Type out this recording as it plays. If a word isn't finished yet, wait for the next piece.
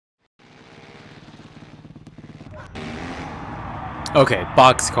Okay,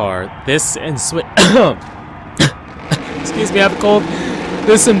 Boxcar. This and Switch. Excuse me, I have a cold.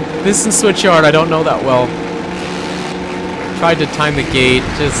 This and Switchyard, I don't know that well. Tried to time the gate,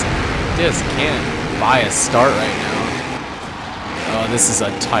 just can't buy a start right now. Oh, this is a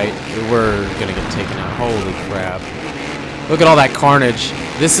tight. We're gonna get taken out. Holy crap! Look at all that carnage.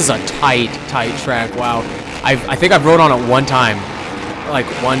 This is a tight track. Wow. I think I've rode on it one time. Like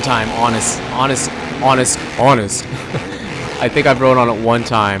one time, honest. I think I've rode on it one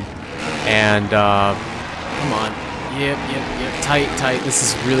time, and come on, yep, tight. This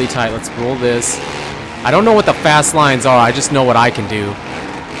is really tight. Let's roll this. I don't know what the fast lines are. I just know what I can do.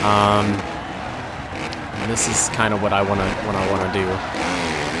 And this is kind of what I wanna do.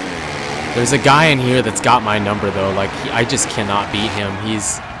 There's a guy in here that's got my number though. Like I just cannot beat him.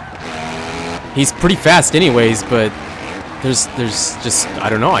 He's pretty fast anyways, but there's just I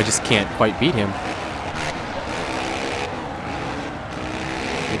don't know. I just can't quite beat him.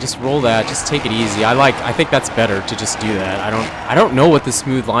 Just roll that. Just take it easy. I think that's better to just do that. I don't know what the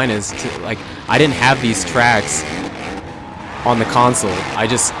smooth line is. Like I didn't have these tracks on the console. I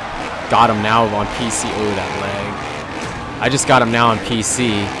just got them now on PC. Oh, that lag. I just got them now on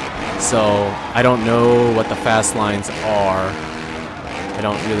PC, so I don't know what the fast lines are. I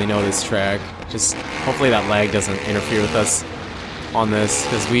don't really know this track. Just hopefully that lag doesn't interfere with us on this,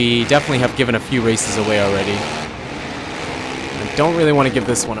 because we definitely have given a few races away already. Don't really want to give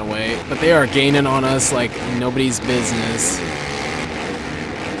this one away, but they are gaining on us like nobody's business.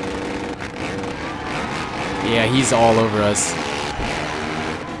 Yeah, he's all over us.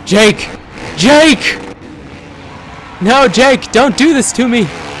 Jake! No, Jake, don't do this to me!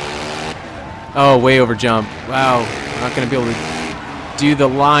 Oh, way over jump. Wow, I'm not going to be able to do the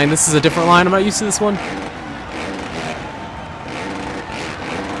line. This is a different line. I'm not used to this one.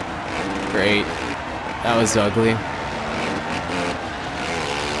 Great. That was ugly.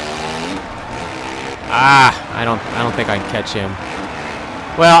 I don't think I can catch him.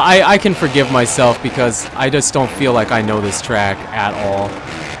 Well, I can forgive myself because I just don't feel like I know this track at all.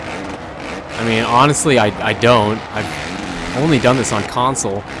 I mean, honestly, I don't. I've only done this on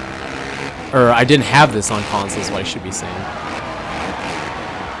console. Or I didn't have this on console is what I should be saying.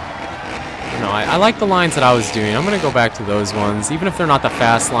 No, I like the lines that I was doing. I'm going to go back to those ones. Even if they're not the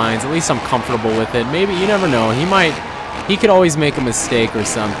fast lines, at least I'm comfortable with it. Maybe, you never know. He could always make a mistake or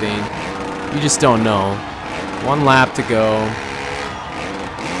something. You just don't know. One lap to go.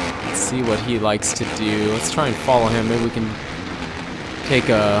 Let's see what he likes to do. Let's try and follow him. Maybe we can take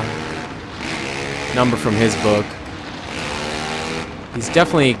a number from his book. He's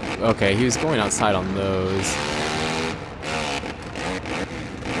definitely... Okay, he was going outside on those.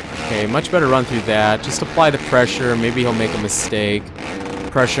 Okay, much better run through that. Just apply the pressure. Maybe he'll make a mistake.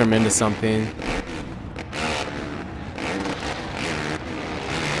 Pressure him into something.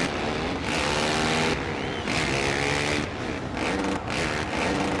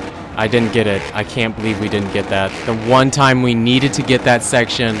 I didn't get it. I can't believe we didn't get that. The one time we needed to get that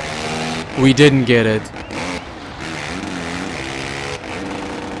section, we didn't get it.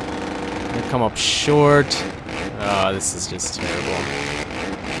 Gonna come up short. Oh, this is just terrible.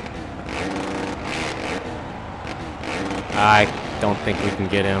 I don't think we can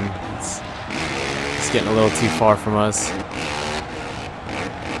get him. It's getting a little too far from us.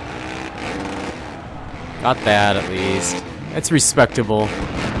 Got that at least. It's respectable.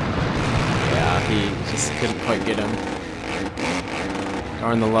 He just couldn't quite get him.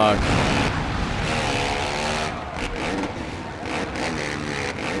 Darn the luck.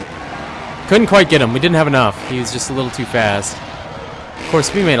 Couldn't quite get him. We didn't have enough. He was just a little too fast. Of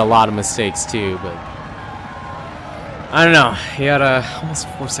course, we made a lot of mistakes too, but I don't know. He had a almost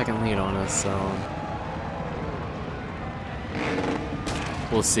 4-second lead on us, so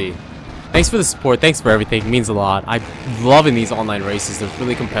we'll see. Thanks for the support. Thanks for everything. It means a lot. I'm loving these online races. They're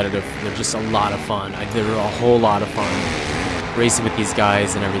really competitive. They're just a lot of fun. They're a whole lot of fun racing with these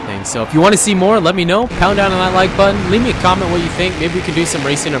guys and everything. So if you want to see more, let me know. Pound down on that like button. Leave me a comment what you think. Maybe we can do some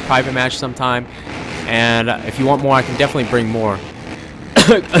racing in a private match sometime. And if you want more, I can definitely bring more.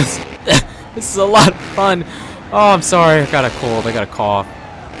 This is a lot of fun. Oh, I'm sorry. I got a cold. I got a cough.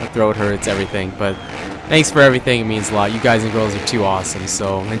 My throat hurts, everything. But thanks for everything. It means a lot. You guys and girls are too awesome.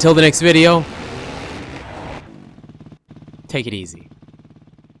 So until the next video, take it easy.